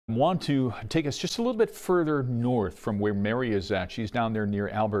Want to take us just a little bit further north from where Mary is at. She's down there near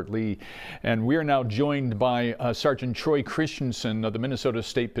Albert Lee, and we are now joined by Sergeant Troy Christensen of the Minnesota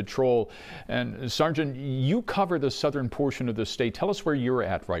State Patrol. And Sergeant, you cover the southern portion of the state. Tell us where you're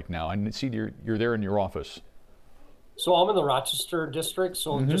at right now. I see you're there in your office. So I'm in the Rochester district,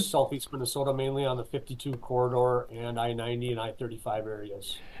 so just southeast Minnesota, mainly on the 52 corridor and I-90 and I-35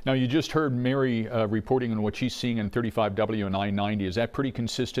 areas. Now, you just heard Mary reporting on what she's seeing in 35W and I-90. Is that pretty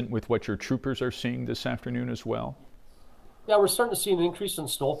consistent with what your troopers are seeing this afternoon as well? Yeah, we're starting to see an increase in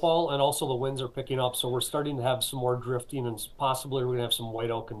snowfall, and also the winds are picking up, so we're starting to have some more drifting, and possibly we're going to have some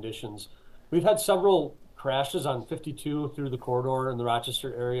whiteout conditions. We've had several crashes on 52 through the corridor in the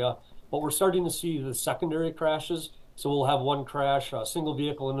Rochester area, but we're starting to see the secondary crashes. So we'll have one crash, a single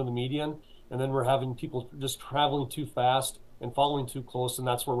vehicle into the median, and then we're having people just traveling too fast and following too close, and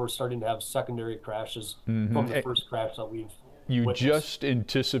that's where we're starting to have secondary crashes from the first crash that we've witnessed. Just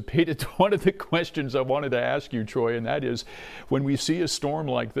anticipated one of the questions I wanted to ask you, Troy, and that is, when we see a storm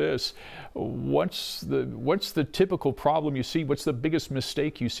like this, what's the typical problem you see? What's the biggest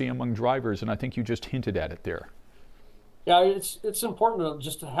mistake you see among drivers? And I think you just hinted at it there. Yeah, it's important to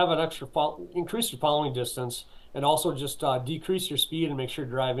just to have an extra increase your following distance, and also just decrease your speed and make sure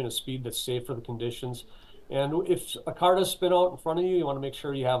you're driving a speed that's safe for the conditions. And if a car does spin out in front of you, you want to make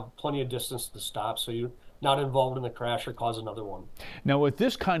sure you have plenty of distance to stop so you're not involved in the crash or cause another one. Now, with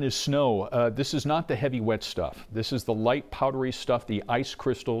this kind of snow, this is not the heavy wet stuff. This is the light powdery stuff, the ice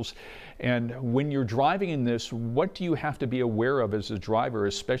crystals. And when you're driving in this, what do you have to be aware of as a driver,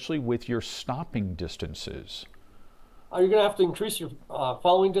 especially with your stopping distances? You're going to have to increase your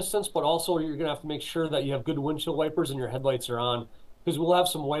following distance, but also you're going to have to make sure that you have good windshield wipers and your headlights are on, because we'll have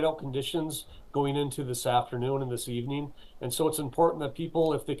some whiteout conditions going into this afternoon and this evening. And so it's important that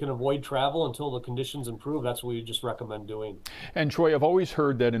people, if they can avoid travel until the conditions improve, that's what we just recommend doing. And Troy, I've always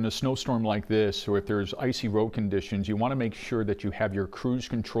heard that in a snowstorm like this, or if there's icy road conditions, you want to make sure that you have your cruise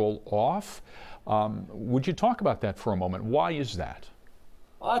control off. Would you talk about that for a moment? Why is that?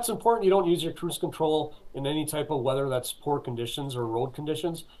 It's important you don't use your cruise control in any type of weather that's poor conditions or road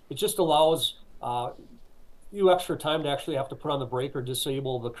conditions. It just allows you extra time to actually have to put on the brake or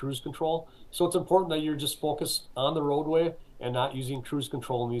disable the cruise control. So it's important that you're just focused on the roadway and not using cruise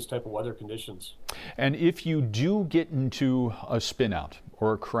control in these type of weather conditions. And if you do get into a spin out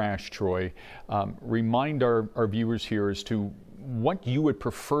or a crash, Troy, remind our viewers here as to what you would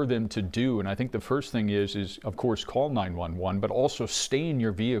prefer them to do. And I think the first thing is of course call 911, but also stay in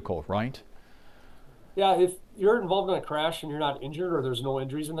your vehicle, right? Yeah, if you're involved in a crash and you're not injured or there's no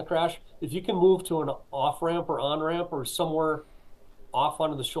injuries in the crash, if you can move to an off-ramp or on-ramp or somewhere off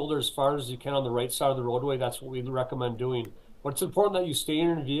onto the shoulder as far as you can on the right side of the roadway, that's what we'd recommend doing. But it's important that you stay in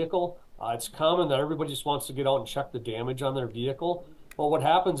your vehicle. It's common that everybody just wants to get out and check the damage on their vehicle. But what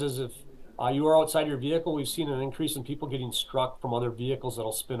happens is if you are outside your vehicle, we've seen an increase in people getting struck from other vehicles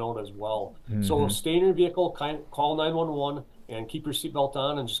that'll spin out as well. So stay in your vehicle, call 911, and keep your seatbelt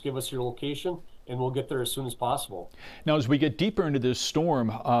on, and just give us your location, and we'll get there as soon as possible. Now, as we get deeper into this storm,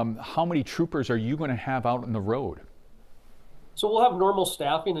 how many troopers are you going to have out on the road? So we'll have normal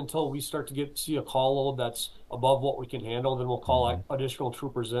staffing until we start to see a call load that's above what we can handle. Then we'll call additional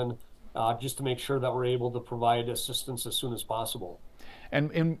troopers in just to make sure that we're able to provide assistance as soon as possible.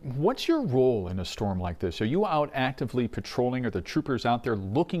 And what's your role in a storm like this? Are you out actively patrolling? Are the troopers out there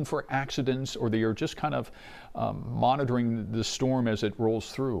looking for accidents, or they are just kind of monitoring the storm as it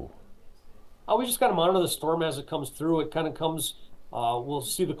rolls through? We just got to monitor the storm as it comes through. It kind of comes, we'll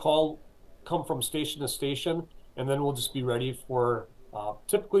see the call come from station to station, and then we'll just be ready for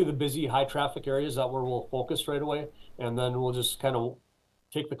typically the busy high traffic areas. That where we'll focus right away, and then we'll just kind of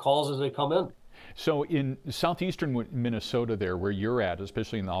take the calls as they come in. So in southeastern Minnesota there, where you're at,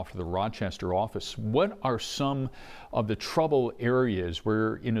 especially in the Rochester office, what are some of the trouble areas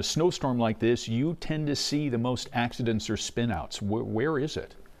where in a snowstorm like this you tend to see the most accidents or spinouts? Where is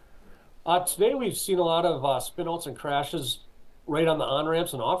it? Today we've seen a lot of spinouts and crashes right on the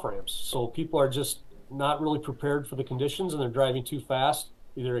on-ramps and off-ramps. So people are just not really prepared for the conditions, and they're driving too fast,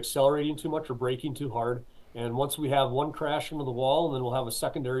 either accelerating too much or braking too hard. And once we have one crash into the wall, and then we'll have a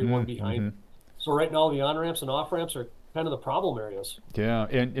secondary one behind. So right now, the on-ramps and off-ramps are kind of the problem areas. Yeah,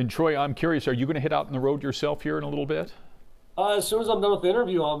 and Troy, I'm curious, are you going to head out on the road yourself here in a little bit? As soon as I'm done with the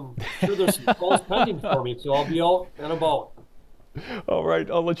interview, I'm sure there's some calls pending for me, so I'll be out and about. All right,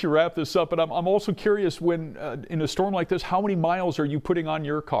 I'll let you wrap this up, but I'm also curious, when in a storm like this, how many miles are you putting on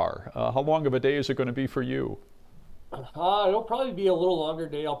your car? How long of a day is it going to be for you? It'll probably be a little longer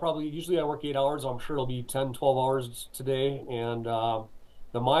day. Usually I work 8 hours. I'm sure it'll be 10, 12 hours today, and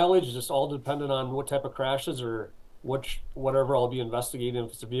the mileage is just all dependent on what type of crashes or whatever I'll be investigating,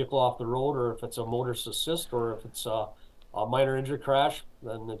 if it's a vehicle off the road or if it's a motorist assist or if it's a minor injury crash,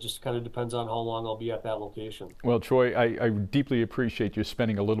 then it just kind of depends on how long I'll be at that location. Well, Troy, I deeply appreciate you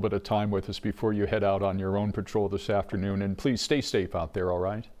spending a little bit of time with us before you head out on your own patrol this afternoon. And please stay safe out there, all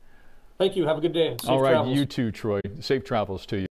right? Thank you. Have a good day. Safe all right, travels. you too, Troy. Safe travels to you.